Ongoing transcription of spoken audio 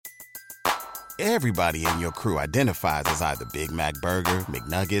Everybody in your crew identifies as either Big Mac Burger,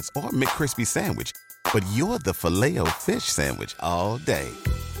 McNuggets, or McCrispy Sandwich. But you're the Filet-O-Fish Sandwich all day.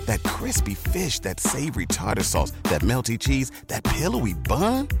 That crispy fish, that savory tartar sauce, that melty cheese, that pillowy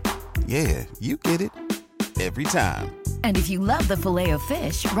bun. Yeah, you get it. Every time. And if you love the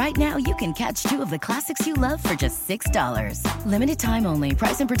Filet-O-Fish, right now you can catch two of the classics you love for just $6. Limited time only.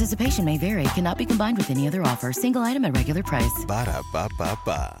 Price and participation may vary. Cannot be combined with any other offer. Single item at regular price.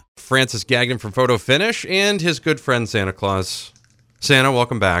 Ba-da-ba-ba-ba. Francis Gagnon from Photo Finish and his good friend Santa Claus. Santa,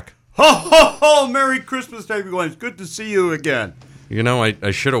 welcome back. Ho, ho, ho! Merry Christmas, everyone. It's good to see you again. You know,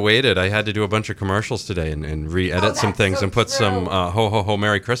 I should have waited. I had to do a bunch of commercials today and re-edit some things and put some ho, ho, ho,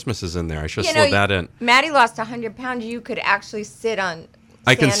 Merry Christmases in there. I should have slowed that in. Maddie lost 100 pounds. You could actually sit on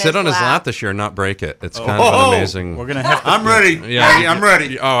I can sit on his lap this year and not break it. It's kind of an amazing... We're gonna have to... I'm ready. Yeah, Maddie, I'm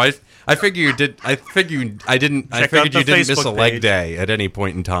ready. Oh, I figure you did. I figured you didn't miss a leg day at any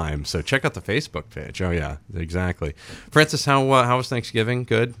point in time. So check out the Facebook page. Oh yeah, exactly. Francis, how was Thanksgiving?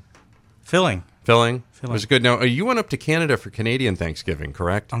 Good. Filling. It was good. Now you went up to Canada for Canadian Thanksgiving,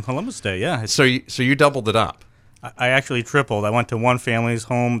 correct? On Columbus Day, yeah. So you doubled it up. I actually tripled. I went to one family's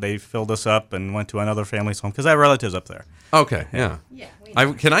home. They filled us up, and went to another family's home because I have relatives up there. Okay, yeah.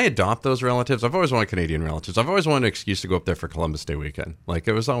 Can I adopt those relatives? I've always wanted Canadian relatives. I've always wanted an excuse to go up there for Columbus Day weekend. Like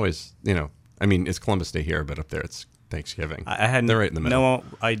it was always, it's Columbus Day here, but up there it's Thanksgiving. I had They're right in the middle. No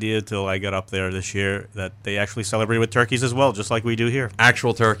idea till I got up there this year that they actually celebrate with turkeys as well, just like we do here.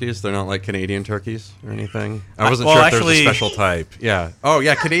 Actual turkeys? They're not like Canadian turkeys or anything? I wasn't sure if there was a special type. Yeah. Oh,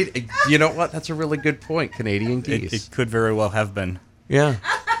 yeah, Canadian. You know what? That's a really good point. Canadian geese. It could very well have been. Yeah.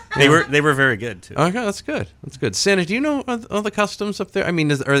 They were very good, too. Okay, that's good. That's good. Santa, do you know all the customs up there? I mean,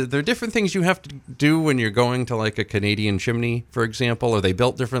 are there different things you have to do when you're going to like a Canadian chimney, for example? Are they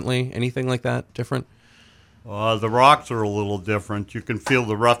built differently? Anything like that different? The rocks are a little different. You can feel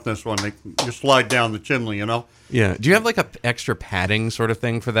the roughness when you slide down the chimney, Yeah. Do you have like a extra padding sort of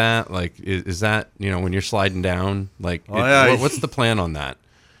thing for that? Like, is that, when you're sliding down? Like, what's the plan on that?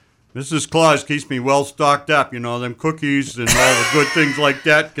 Mrs. Claus keeps me well stocked up. Them cookies and all the good things like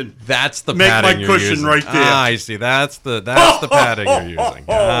that can That's the make padding my cushion using. right there. I see. That's the padding you're using.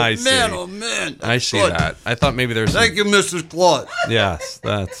 I see. Oh, man. I see good. that. I thought maybe there's Thank you, Mrs. Claus. Yes,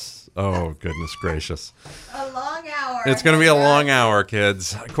 that's... Oh, goodness gracious. A long hour. It's going to be a long hour,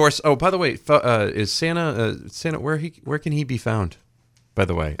 kids. Of course. Oh, by the way, is Santa, where can he be found, by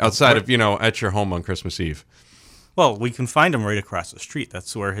the way? Outside of, at your home on Christmas Eve. Well, we can find him right across the street.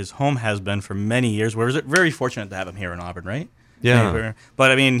 That's where his home has been for many years. We're very fortunate to have him here in Auburn, right? Yeah.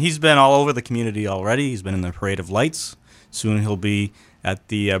 But, he's been all over the community already. He's been in the Parade of Lights. Soon he'll be at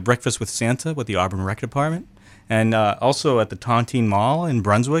the Breakfast with Santa with the Auburn Rec Department. And also at the Tontine Mall in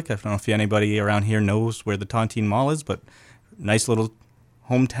Brunswick. I don't know if anybody around here knows where the Tontine Mall is, but nice little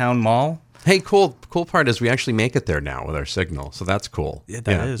hometown mall. Hey, cool part is we actually make it there now with our signal, so that's cool. Yeah,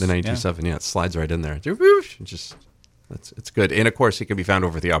 that is. The 92.7, it slides right in there. It's good. And of course, he can be found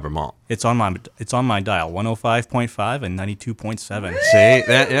over at the Auburn Mall. It's on my dial, 105.5 and 92.7. See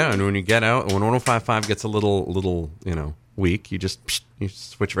that? Yeah, and when you get out, when 105.5 gets a little, weak, you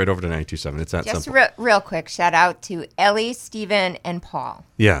switch right over to 92.7. It's that Just simple. real quick, shout out to Ellie, Steven, and Paul.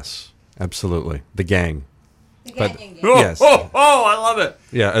 Yes, absolutely. The gang. The Gagnon gang. Yes. Oh, I love it.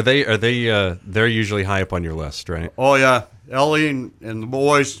 Yeah, are they they're usually high up on your list, right? Oh, yeah. Ellie and the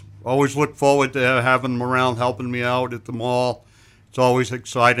boys always look forward to having them around, helping me out at the mall. It's always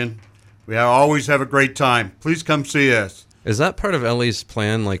exciting. We always have a great time. Please come see us. Is that part of Ellie's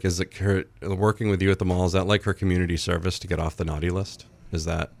plan? Like, is it her working with you at the mall? Is that like her community service to get off the naughty list? Is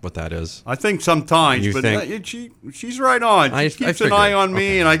that what that is? I think sometimes, You but think? she's right on. I She keeps figured. an eye on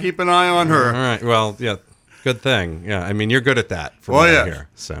me, and I keep an eye on her. All right. Well, yeah. Good thing. Yeah. I mean, you're good at that. From what I hear.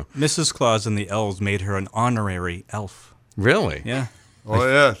 So. Mrs. Claus and the elves made her an honorary elf. Really? Yeah. Oh,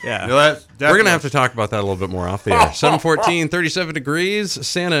 yeah. Yeah. We're going to have to talk about that a little bit more off the air. 7:14, 37 degrees.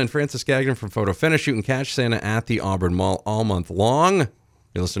 Santa and Francis Gagnon from Photo Finish. You can catch Santa at the Auburn Mall all month long.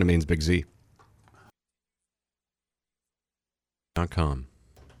 You listen to Maine's Big Z. .com.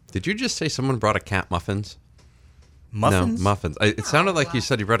 Did you just say someone brought a cat muffins? Muffins? No, muffins. It sounded like you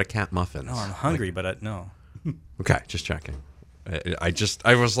said you brought a cat muffins. No, I'm hungry, but no. Okay, just checking.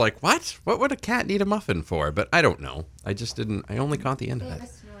 I was like, what? What would a cat need a muffin for? But I don't know. I just didn't. I only caught the end of it.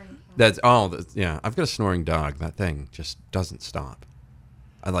 Yeah. I've got a snoring dog. That thing just doesn't stop.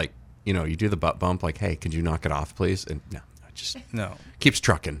 You do the butt bump, like, hey, could you knock it off, please? And no, keeps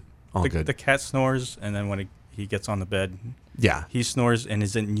trucking. All good. The cat snores, and then when he gets on the bed, yeah, he snores and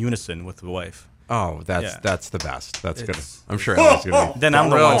is in unison with the wife. Oh, that's Yeah. that's the best. That's good. It's- I'm sure Ellie's gonna be. Then I'm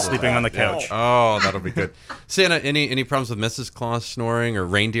the one thrilled. sleeping on the couch. Oh, that'll be good. Santa, any problems with Mrs. Claus snoring or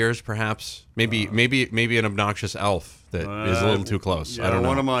reindeers? Perhaps maybe an obnoxious elf that is a little too close. Yeah, I don't know.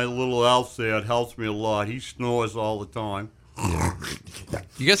 one of my little elves there, it helps me a lot. He snores all the time.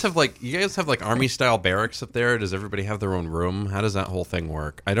 You guys have like army style barracks up there. Does everybody have their own room? How does that whole thing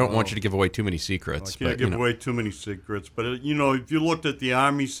work? I don't want you to give away too many secrets. I can't give away too many secrets, but if you looked at the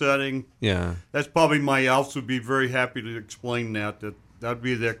army setting, Yeah. that's probably my elves would be very happy to explain that'd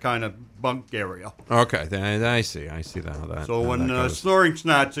be their kind of bunk area. Okay, I see that. So how when that goes. snoring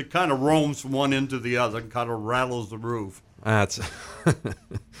starts, it kind of roams from one end to the other and kind of rattles the roof. That's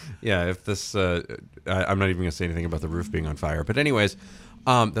yeah. If this, I'm not even gonna say anything about the roof being on fire. But anyways,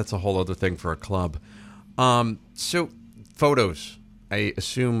 that's a whole other thing for a club. So photos. I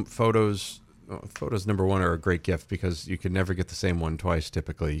assume photos. Photos number one are a great gift because you can never get the same one twice.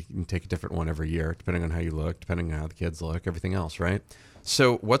 Typically, you can take a different one every year, depending on how you look, depending on how the kids look, everything else, right?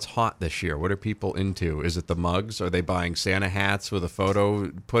 So what's hot this year? What are people into? Is it the mugs? Are they buying Santa hats with a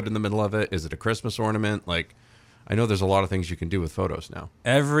photo put in the middle of it? Is it a Christmas ornament? Like, I know there's a lot of things you can do with photos now.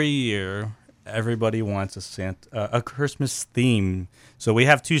 Every year, everybody wants a Christmas theme. So we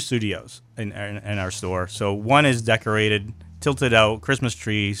have two studios in our store. So one is decorated, tilted out, Christmas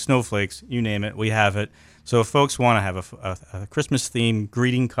tree, snowflakes, you name it, we have it. So if folks want to have a Christmas theme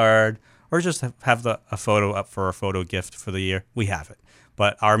greeting card or just have a photo up for a photo gift for the year, we have it.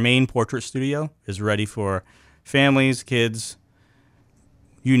 But our main portrait studio is ready for families, kids,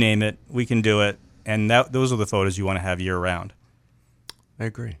 you name it, we can do it. And those are the photos you want to have year round. I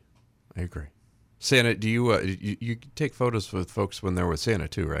agree. Santa, do you take photos with folks when they're with Santa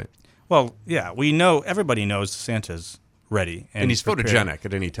too, right? Well, yeah, we know, everybody knows Santa's ready. And he's prepared. photogenic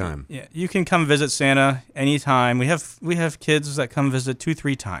at any time. Yeah, you can come visit Santa anytime. We have kids that come visit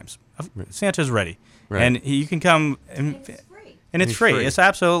 2-3 times. Santa's ready. Right. And you can come and it's free. free. It's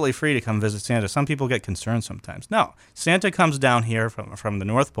absolutely free to come visit Santa. Some people get concerned sometimes. No, Santa comes down here from the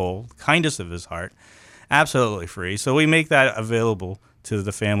North Pole, kindest of his heart, absolutely free. So we make that available to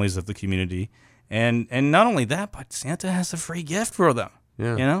the families of the community. And not only that, but Santa has a free gift for them.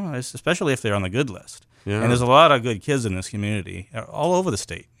 Yeah. Especially if they're on the good list. Yeah. And there's a lot of good kids in this community, all over the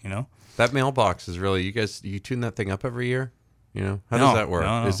state, That mailbox is really, you tune that thing up every year? How No, does that work?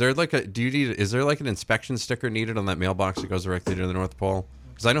 no. Is there is there like an inspection sticker needed on that mailbox that goes directly to the North Pole?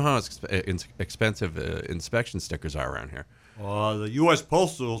 Because I know how expensive inspection stickers are around here. The U.S.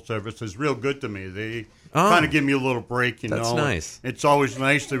 Postal Service is real good to me. They kind of give me a little break, That's nice. It's always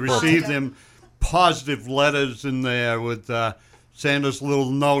nice to receive them positive letters in there with Santa's little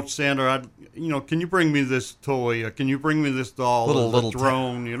note. Santa, can you bring me this toy? Or can you bring me this doll? Little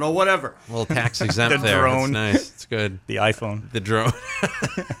drone, whatever. A little tax exempt The there. drone. That's nice. It's good. The iPhone. The drone.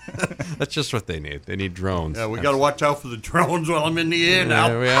 That's just what they need. They need drones. Yeah, we got to watch out for the drones while I'm in the air now.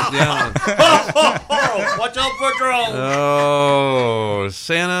 Yeah. Watch out for drones. Oh,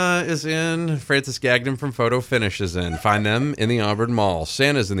 Santa is in. Francis Gagnon from Photo Finish is in. Find them in the Auburn Mall.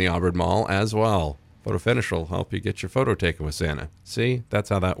 Santa's in the Auburn Mall as well. Photo Finish will help you get your photo taken with Santa. See? That's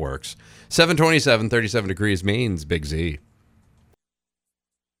how that works. 727, 37 degrees, Maine's Big Z.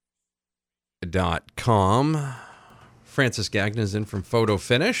 .com. Francis Gagnon is in from Photo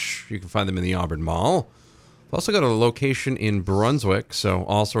Finish. You can find them in the Auburn Mall. We've also got a location in Brunswick, so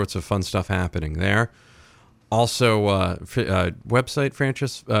all sorts of fun stuff happening there. Also, website,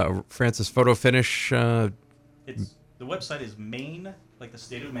 Francis Photo Finish. The website is Maine, like the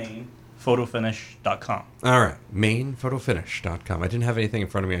state of Maine, photofinish.com. All right, mainphotofinish.com. I didn't have anything in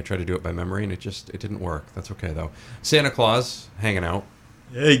front of me. I tried to do it by memory, and it didn't work. That's okay, though. Santa Claus hanging out.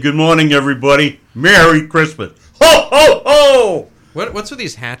 Hey, good morning, everybody. Merry Christmas. Ho, ho, ho! What's with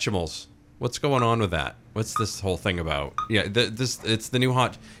these Hatchimals? What's going on with that? What's this whole thing about? Yeah, it's the new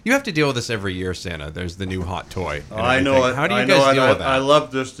hot. You have to deal with this every year, Santa. There's the new hot toy. and I know everything. it. How do you I guys know deal it. with that? I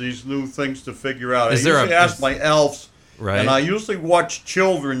love these new things to figure out. Is I there usually ask my elves, right? and I usually watch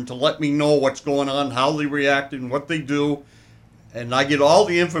children to let me know what's going on, how they react, and what they do. And I get all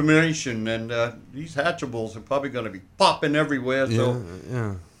the information, and these Hatchables are probably going to be popping everywhere. So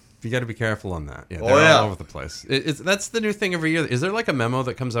yeah. You got to be careful on that. Yeah, Oh, they're yeah. all over the place. That's the new thing every year. Is there like a memo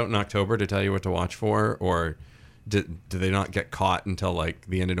that comes out in October to tell you what to watch for, or do they not get caught until like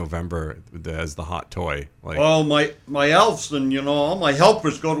the end of November as the hot toy? Like, well, my elves and all my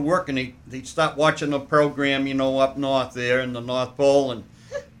helpers go to work, and they start watching a program, up north there in the North Pole, and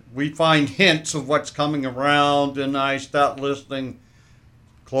we find hints of what's coming around, and I start listening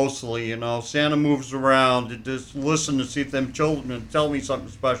closely. Santa moves around, and just listen to see if them children tell me something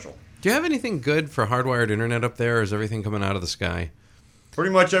special. do you have anything good for hardwired internet up there, or is everything coming out of the sky? Pretty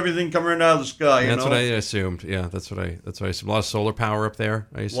much everything coming right out of the sky. That's what I assumed. Yeah, that's what I assumed. A lot of solar power up there.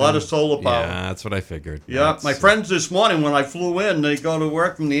 I assume. A lot of solar power. Yeah, that's what I figured. Yeah, my friends this morning when I flew in, they go to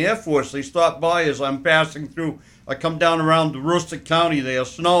work from the Air Force. They stopped by as I'm passing through. I come down around the Rustic County.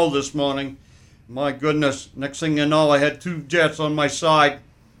 There's snow this morning. My goodness! Next thing you know, I had 2 jets on my side,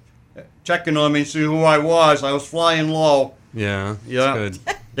 checking on me to see who I was. I was flying low. Yeah, Yeah. that's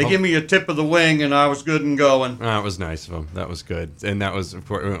good. They give me a tip of the wing, and I was good and going. That was nice of them. That was good, and that was, of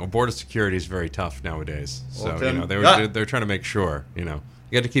course, border security is very tough nowadays. So Well, then, they're trying to make sure. You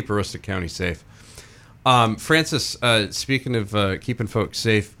got to keep Aroostook County safe. Francis, speaking of keeping folks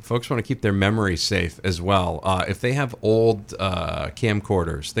safe, folks want to keep their memories safe as well. If they have old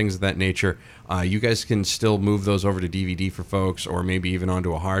camcorders, things of that nature, you guys can still move those over to DVD for folks, or maybe even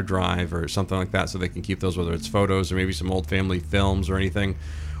onto a hard drive or something like that, so they can keep those, whether it's photos or maybe some old family films or anything.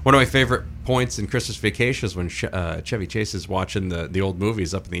 One of my favorite points in Christmas Vacation is when Chevy Chase is watching the old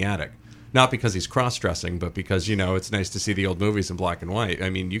movies up in the attic. Not because he's cross-dressing, but because, it's nice to see the old movies in black and white. I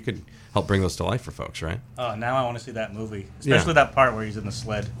mean, you could help bring those to life for folks, right? Oh, now I want to see that movie, especially that part where he's in the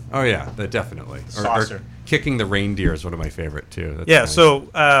sled. Oh, yeah, definitely. Saucer. Or kicking the reindeer is one of my favorite, too. That's Yeah, nice.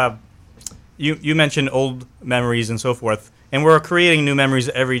 so you mentioned old memories and so forth, and we're creating new memories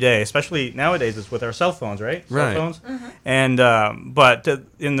every day, especially nowadays it's with our cell phones, right? Right. Cell phones. And but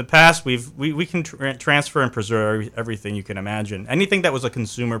in the past, we can transfer and preserve everything you can imagine. Anything that was a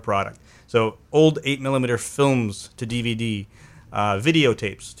consumer product. So old 8mm films to DVD,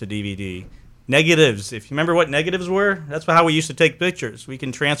 videotapes to DVD, negatives. If you remember what negatives were, that's how we used to take pictures. We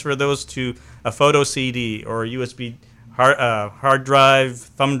can transfer those to a photo CD or a USB hard drive,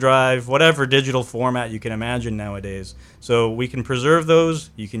 thumb drive, whatever digital format you can imagine nowadays. So we can preserve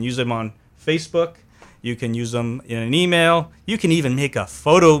those. You can use them on Facebook. You can use them in an email. You can even make a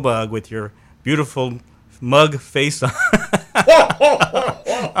photo mug with your beautiful mug face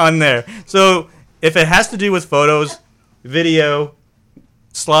on there. So if it has to do with photos, video,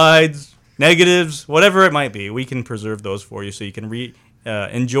 slides, negatives, whatever it might be, we can preserve those for you so you can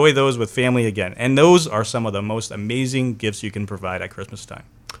enjoy those with family again. And those are some of the most amazing gifts you can provide at Christmas time.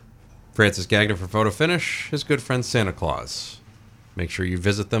 Francis Gagnon for Photo Finish, his good friend Santa Claus. Make sure you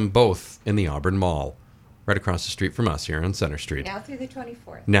visit them both in the Auburn Mall, right across the street from us here on Center Street. Now through the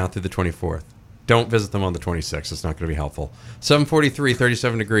 24th. Now through the 24th. Don't visit them on the 26th. It's not going to be helpful. 743,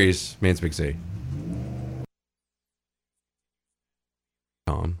 37 degrees, Maine's Big Z.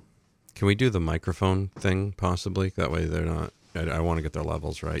 Tom, can we do the microphone thing, possibly? That way they're not... I want to get their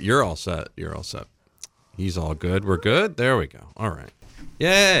levels right. You're all set. You're all set. He's all good. We're good? There we go. All right.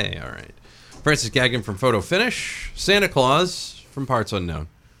 Yay. All right. Francis Gagnon from Photo Finish. Santa Claus from Parts Unknown.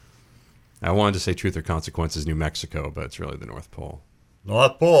 I wanted to say Truth or Consequences, New Mexico, but it's really the North Pole.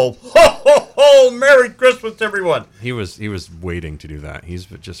 North Pole. Ho, ho, ho! Merry Christmas, everyone. He was waiting to do that. He's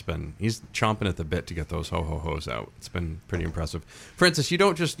chomping at the bit to get those ho-ho-hos out. It's been pretty impressive. Francis, you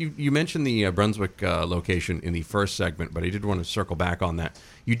don't just, you mentioned the Brunswick location in the first segment, but I did want to circle back on that.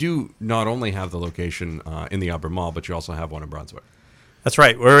 You do not only have the location in the Auburn Mall, but you also have one in Brunswick. That's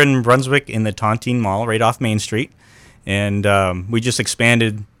right. We're in Brunswick in the Tontine Mall, right off Main Street. And we just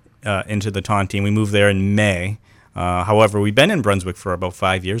expanded into the Tontine. We moved there in May. However, we've been in Brunswick for about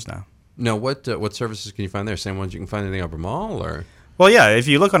 5 years now. No, what services can you find there? Same ones you can find in the Auburn Mall, or? Well, yeah. If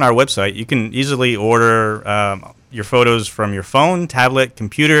you look on our website, you can easily order your photos from your phone, tablet,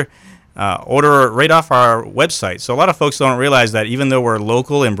 computer. Order right off our website. So a lot of folks don't realize that even though we're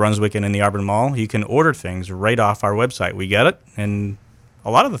local in Brunswick and in the Auburn Mall, you can order things right off our website. We get it, and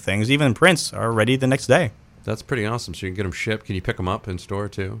a lot of the things, even prints, are ready the next day. That's pretty awesome. So you can get them shipped. Can you pick them up in store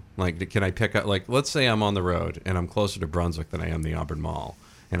too? Like, can I pick up? Like, let's say I'm on the road and I'm closer to Brunswick than I am the Auburn Mall,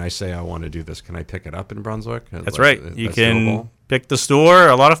 and I say I want to do this. Can I pick it up in Brunswick? That's right. You can pick the store.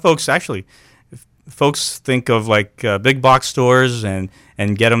 A lot of folks actually, folks think of like big box stores and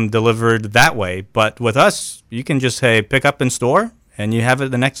get them delivered that way. But with us, you can just say pick up in store, and you have it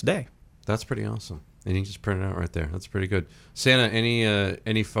the next day. That's pretty awesome. And you can just print it out right there. That's pretty good. Santa,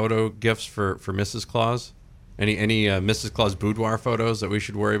 any photo gifts for Mrs. Claus? Any Mrs. Claus boudoir photos that we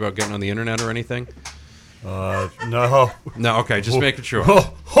should worry about getting on the internet or anything? No. No, okay, just making sure.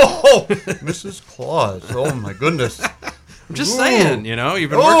 Mrs. Claus. Oh, my goodness. I'm just saying, you've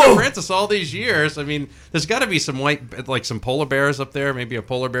been working with Francis all these years. I mean, there's got to be some some polar bears up there, maybe a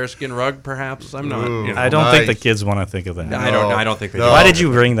polar bear skin rug, perhaps. I'm not. I don't think the kids want to think of that. No. I don't think they do. Why did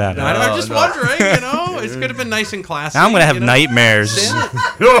you bring that up? I'm just wondering, it could have been nice and classy. Now I'm going to have nightmares.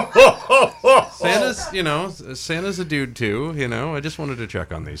 Santa's a dude too. I just wanted to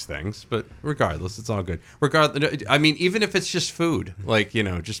check on these things, but regardless, it's all good. Regardless, I mean, even if it's just food, like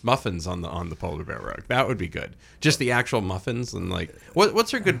just muffins on the polar bear rug, that would be good. Just the actual muffins and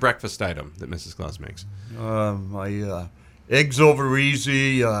what's her good breakfast item that Mrs. Claus makes? My eggs over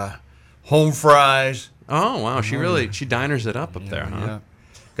easy, home fries. Oh wow, she diners it up there, huh? Yeah.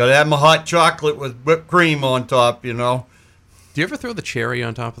 Got to have my hot chocolate with whipped cream on top, Do you ever throw the cherry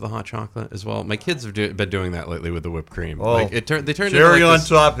on top of the hot chocolate as well? My kids have been doing that lately with the whipped cream. Oh, they turned cherry on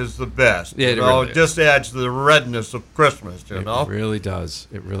top is the best. Yeah, it just adds to the redness of Christmas. It really does.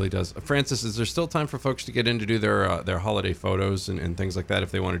 It really does. Francis, is there still time for folks to get in to do their holiday photos and things like that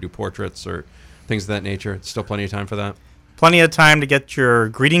if they want to do portraits or things of that nature? Still plenty of time for that. Plenty of time to get your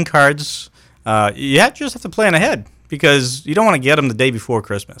greeting cards. You just have to plan ahead, because you don't want to get them the day before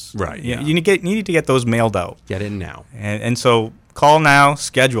Christmas. Right. You need to get those mailed out. Get in now. And so call now,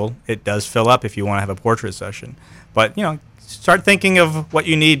 schedule. It does fill up if you want to have a portrait session. But, start thinking of what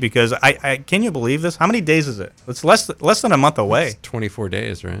you need, because I can you believe this? How many days is it? It's less than a month away. It's 24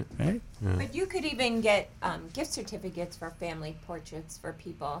 days, right? Right. Yeah. But you could even get gift certificates for family portraits for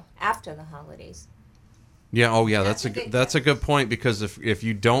people after the holidays. Yeah. Oh, yeah. That's a good point, because if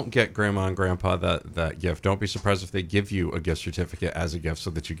you don't get Grandma and Grandpa that gift, don't be surprised if they give you a gift certificate as a gift so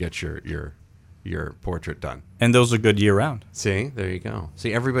that you get your portrait done. And those are good year round. See, there you go.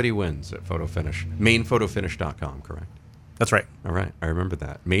 See, everybody wins at Photo Finish. MainPhotoFinish.com, correct? That's right. All right, I remember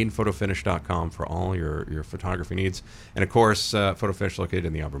that. MainPhotoFinish.com for all your photography needs, and of course, Photo Finish located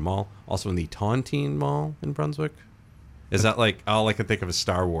in the Auburn Mall, also in the Tontine Mall in Brunswick. Is that all I can think of is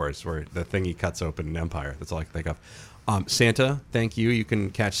Star Wars, where the thing he cuts open in Empire? That's all I can think of. Santa, thank you. You can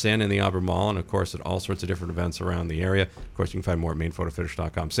catch Santa in the Auburn Mall, and of course at all sorts of different events around the area. Of course, you can find more at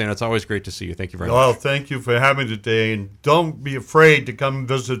mainphotofinish.com. Santa, it's always great to see you. Thank you very much. Well, thank you for having me today, and don't be afraid to come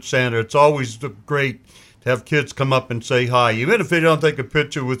visit Santa. It's always great to have kids come up and say hi. Even if they don't take a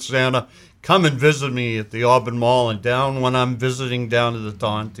picture with Santa, come and visit me at the Auburn Mall, and down when I'm visiting down to the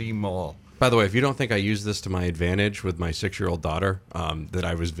Tontine Mall. By the way, if you don't think I use this to my advantage with my 6-year-old daughter that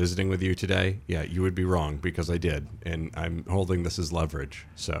I was visiting with you today, yeah, you would be wrong, because I did, and I'm holding this as leverage.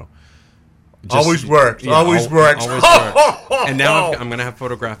 So, always works. Always works. And now I'm going to have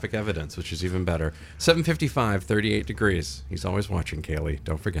photographic evidence, which is even better. 7:55, 38 degrees. He's always watching, Kaylee.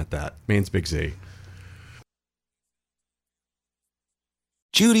 Don't forget that. Maine's Big Z.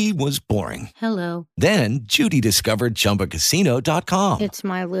 Judy was boring. Hello. Then Judy discovered ChumbaCasino.com. It's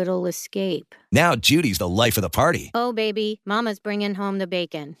my little escape. Now Judy's the life of the party. Oh, baby, mama's bringing home the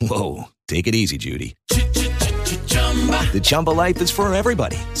bacon. Whoa, take it easy, Judy. The Chumba life is for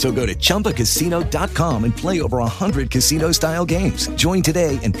everybody. So go to ChumbaCasino.com and play over 100 casino-style games. Join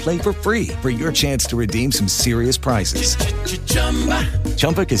today and play for free for your chance to redeem some serious prizes.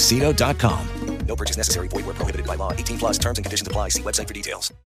 ChumbaCasino.com. No purchase necessary. Void where prohibited by law. 18+ terms and conditions apply. See website for details.